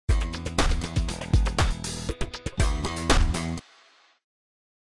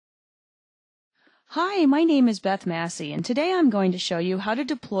Hi, my name is Beth Massi, and today I'm going to show you how to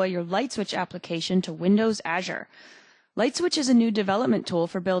deploy your LightSwitch application to Windows Azure. LightSwitch is a new development tool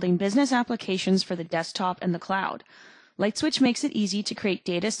for building business applications for the desktop and the cloud. LightSwitch makes it easy to create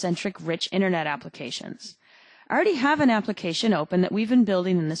data-centric, rich internet applications. I already have an application open that we've been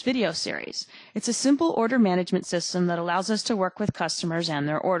building in this video series. It's a simple order management system that allows us to work with customers and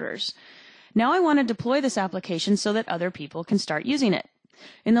their orders. Now I want to deploy this application so that other people can start using it.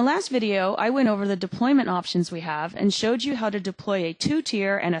 In the last video, I went over the deployment options we have and showed you how to deploy a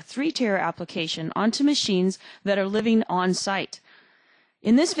 2-tier and a 3-tier application onto machines that are living on-site.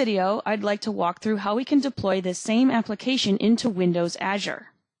 In this video, I'd like to walk through how we can deploy this same application into Windows Azure.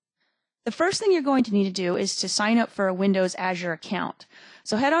 The first thing you're going to need to do is to sign up for a Windows Azure account.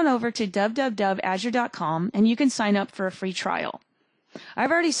 So head on over to www.azure.com and you can sign up for a free trial.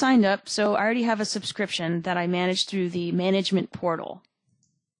 I've already signed up, so I already have a subscription that I manage through the management portal.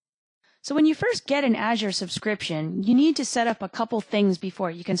 So when you first get an Azure subscription, you need to set up a couple things before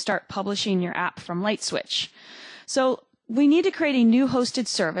you can start publishing your app from LightSwitch. So we need to create a new hosted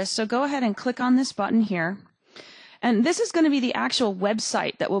service, so go ahead and click on this button here. And this is going to be the actual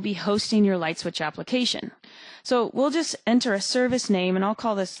website that will be hosting your LightSwitch application. So we'll just enter a service name, and I'll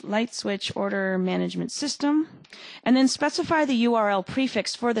call this LightSwitch Order Management System, and then specify the URL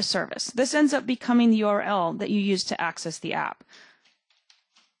prefix for the service. This ends up becoming the URL that you use to access the app.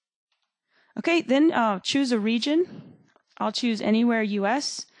 Okay, then choose a region. I'll choose anywhere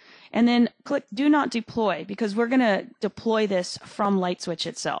US, and then click Do Not Deploy, because we're going to deploy this from LightSwitch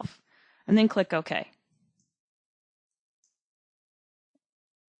itself, and then click OK.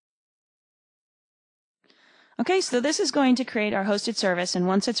 Okay, so this is going to create our hosted service, and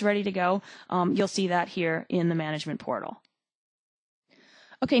once it's ready to go, you'll see that here in the management portal.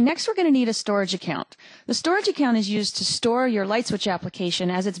 Okay, next we're going to need a storage account. The storage account is used to store your LightSwitch application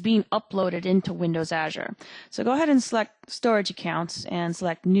as it's being uploaded into Windows Azure. So go ahead and select Storage Accounts and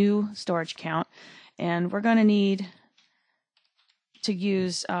select New Storage Account. And we're going to need to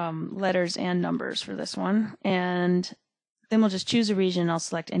use letters and numbers for this one. And then we'll just choose a region. I'll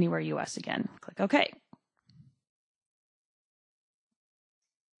select Anywhere US again. Click OK.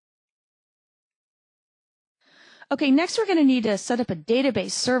 Okay, next we're going to need to set up a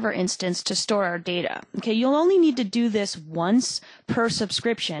database server instance to store our data. Okay, you'll only need to do this once per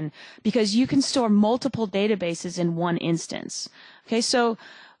subscription because you can store multiple databases in one instance. Okay, so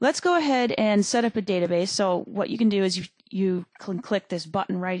let's go ahead and set up a database. So what you can do is you can click this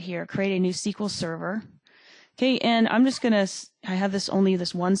button right here, create a new SQL server. Okay, and I'm just going to, I have only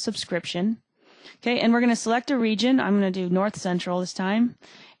this one subscription. Okay, and we're going to select a region. I'm going to do North Central this time.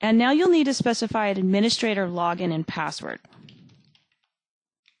 And now you'll need to specify an administrator login and password.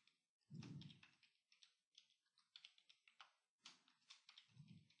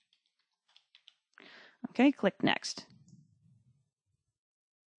 Okay, click Next.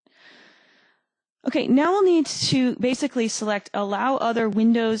 Okay, now we'll need to basically select Allow Other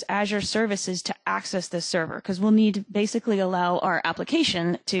Windows Azure Services to access this server, because we'll need to basically allow our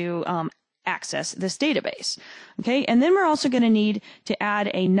application to access this database. Okay, and then we're also going to need to add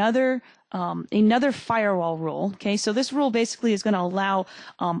another firewall rule. Okay, so this rule basically is going to allow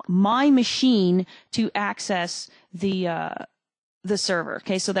my machine to access the server.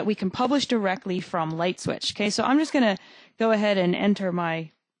 Okay, so that we can publish directly from LightSwitch. Okay, so I'm just going to go ahead and enter my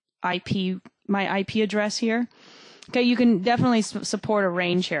IP address here. Okay, you can definitely support a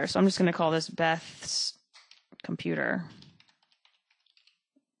range here. So I'm just going to call this Beth's computer.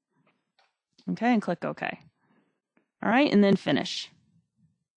 Okay, and click OK. All right, and then finish.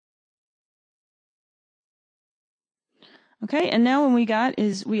 Okay, and now what we got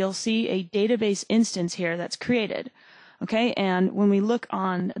is we'll see a database instance here that's created. Okay, and when we look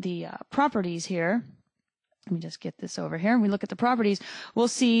on the properties here, let me just get this over here. We look at the properties, we'll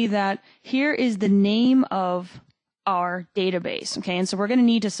see that here is the name of our database. Okay, and so we're going to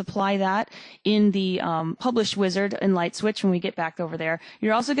need to supply that in the publish wizard in LightSwitch when we get back over there.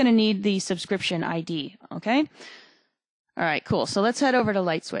 You're also going to need the subscription ID. Okay, all right, cool. So let's head over to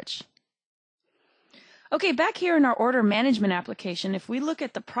LightSwitch. Okay, back here in our order management application, if we look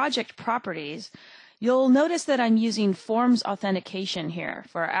at the project properties, you'll notice that I'm using forms authentication here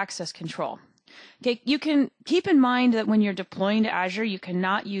for our access control. Okay, you can keep in mind that when you're deploying to Azure, you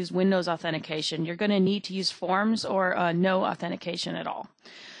cannot use Windows authentication. You're going to need to use forms or no authentication at all.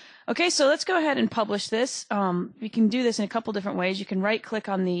 Okay, so let's go ahead and publish this. We can do this in a couple different ways. You can right-click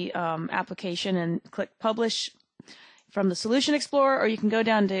on the application and click Publish from the Solution Explorer, or you can go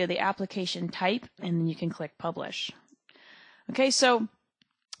down to the application type, and then you can click Publish. Okay, so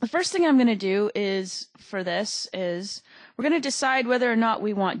The first thing I'm going to do is for this is we're going to decide whether or not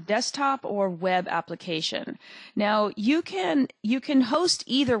we want desktop or web application. Now you can host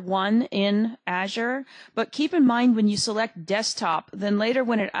either one in Azure, but keep in mind when you select desktop, then later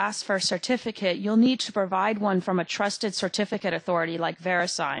when it asks for a certificate, you'll need to provide one from a trusted certificate authority like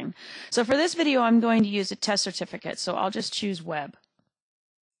VeriSign. So for this video, I'm going to use a test certificate, so I'll just choose web.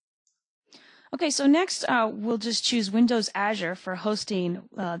 Okay, so next we'll just choose Windows Azure for hosting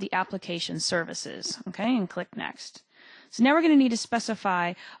the application services, okay, and click Next. So now we're going to need to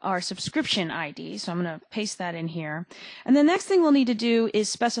specify our subscription ID, so I'm going to paste that in here. And the next thing we'll need to do is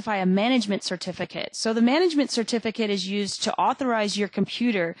specify a management certificate. So the management certificate is used to authorize your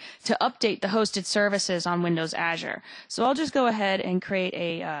computer to update the hosted services on Windows Azure. So I'll just go ahead and create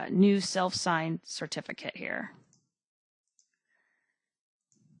a new self-signed certificate here.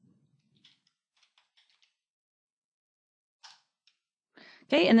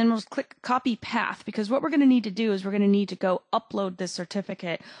 Okay, and then we'll click Copy Path, because what we're going to need to do is we're going to need to go upload this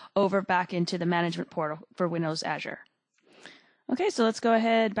certificate over back into the management portal for Windows Azure. Okay, so let's go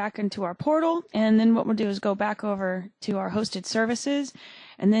ahead back into our portal, and then what we'll do is go back over to our hosted services,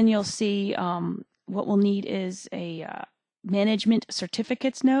 and then you'll see what we'll need is a management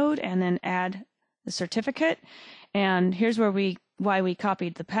certificates node, and then add the certificate. And here's where why we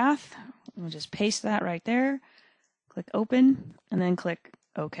copied the path. We'll just paste that right there. Click Open, and then click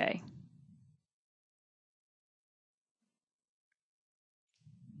OK.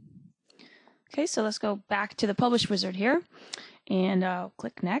 Okay, so let's go back to the Publish wizard here, and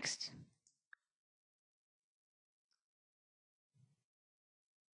click Next.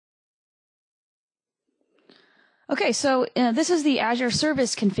 Okay, so this is the Azure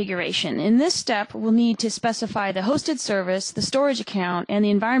service configuration. In this step, we'll need to specify the hosted service, the storage account, and the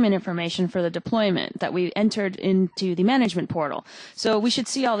environment information for the deployment that we entered into the management portal. So we should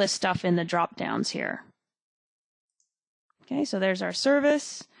see all this stuff in the drop-downs here. Okay, so there's our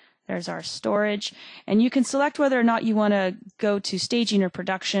service, there's our storage, and you can select whether or not you want to go to staging or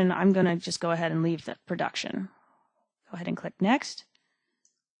production. I'm going to just go ahead and leave the production. Go ahead and click Next.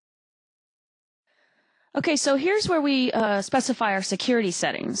 Okay, so here's where we specify our security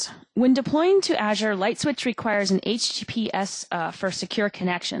settings. When deploying to Azure, LightSwitch requires an HTTPS for secure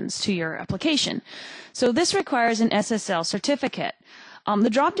connections to your application. So this requires an SSL certificate.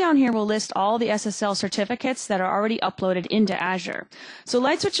 The drop-down here will list all the SSL certificates that are already uploaded into Azure. So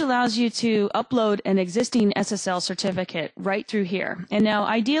LightSwitch allows you to upload an existing SSL certificate right through here. And now,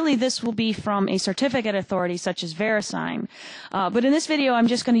 ideally, this will be from a certificate authority such as VeriSign. But in this video, I'm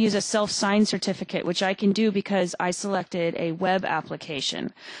just going to use a self-signed certificate, which I can do because I selected a web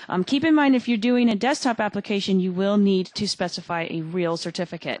application. Keep in mind, if you're doing a desktop application, you will need to specify a real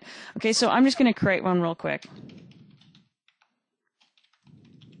certificate. Okay, so I'm just going to create one real quick.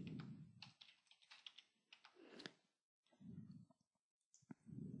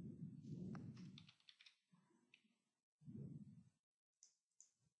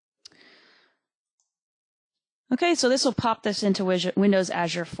 Okay, so this will pop this into Windows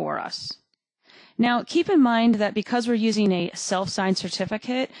Azure for us. Now, keep in mind that because we're using a self-signed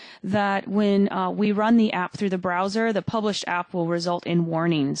certificate, that when we run the app through the browser, the published app will result in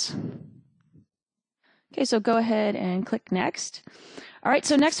warnings. Okay, so go ahead and click Next. All right,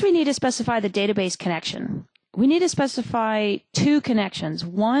 so next we need to specify the database connection. We need to specify two connections.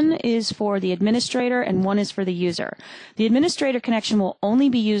 One is for the administrator and one is for the user. The administrator connection will only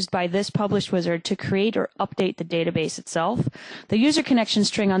be used by this Publish wizard to create or update the database itself. The user connection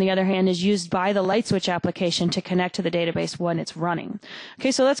string, on the other hand, is used by the LightSwitch application to connect to the database when it's running.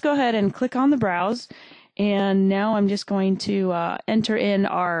 Okay, so let's go ahead and click on the browse. And now I'm just going to enter in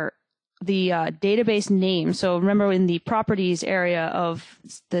the database name. So remember, in the properties area of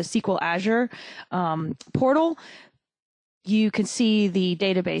the SQL Azure portal, you can see the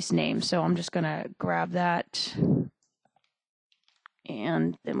database name. So I'm just going to grab that,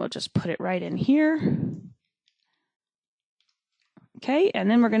 and then we'll just put it right in here. Okay, and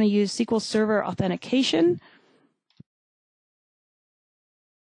then we're going to use SQL Server authentication.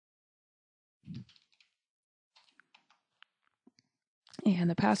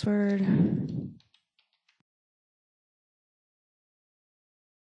 And the password.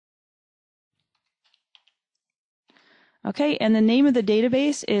 Okay, and the name of the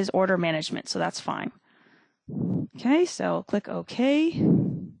database is Order Management, so that's fine. Okay, so click OK.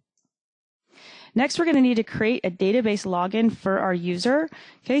 Next, we're going to need to create a database login for our user.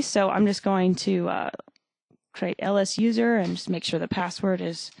 Okay, so I'm just going to create ls user and just make sure the password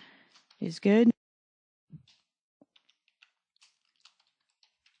is good.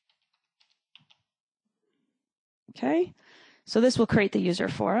 Okay, So this will create the user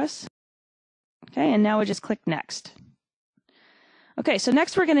for us. Okay, and now we just click Next. Okay, so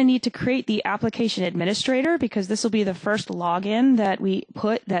next we're going to need to create the application administrator because this will be the first login that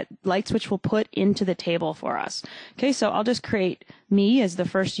LightSwitch will put into the table for us. Okay, so I'll just create me as the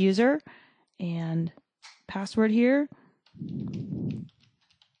first user and password here.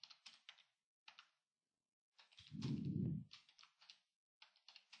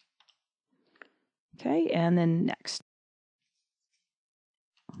 Okay, and then next.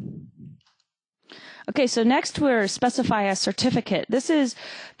 Okay, so next we're specify a certificate. This is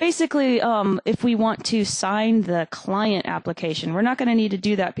basically if we want to sign the client application. We're not going to need to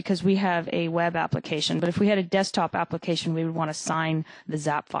do that because we have a web application, but if we had a desktop application, we would want to sign the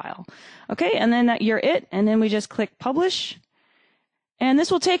ZAP file. Okay, and then you're it, and then we just click Publish. And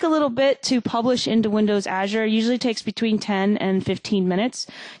this will take a little bit to publish into Windows Azure. It usually takes between 10 and 15 minutes.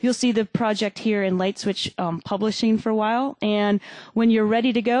 You'll see the project here in LightSwitch publishing for a while. And when you're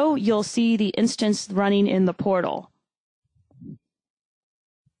ready to go, you'll see the instance running in the portal.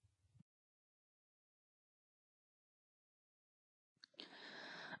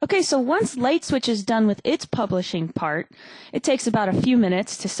 Okay, so once LightSwitch is done with its publishing part, it takes about a few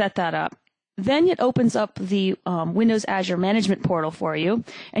minutes to set that up. Then it opens up the Windows Azure Management Portal for you,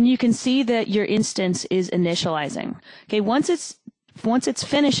 and you can see that your instance is initializing. Okay, once it's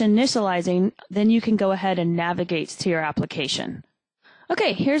finished initializing, then you can go ahead and navigate to your application.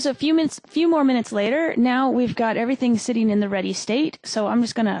 Okay, here's a few more minutes later. Now we've got everything sitting in the ready state. So I'm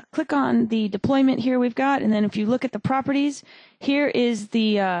just going to click on the deployment here we've got, and then if you look at the properties, here is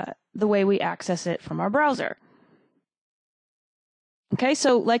the way we access it from our browser. Okay,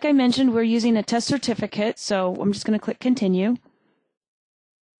 so like I mentioned, we're using a test certificate, so I'm just going to click Continue.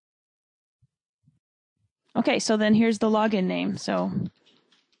 Okay, so then here's the login name.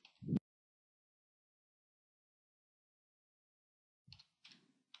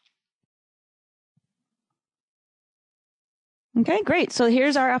 Okay, great. So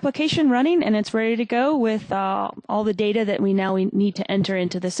here's our application running, and it's ready to go with all the data that we need to enter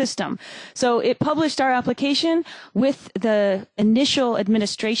into the system. So it published our application with the initial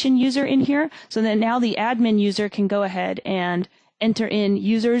administration user in here, so that now the admin user can go ahead and enter in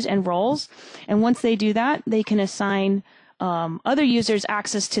users and roles. And once they do that, they can assign other users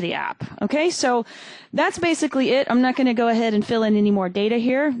access to the app. Okay, so that's basically it. I'm not going to go ahead and fill in any more data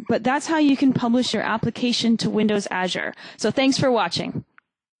here, but that's how you can publish your application to Windows Azure. So thanks for watching.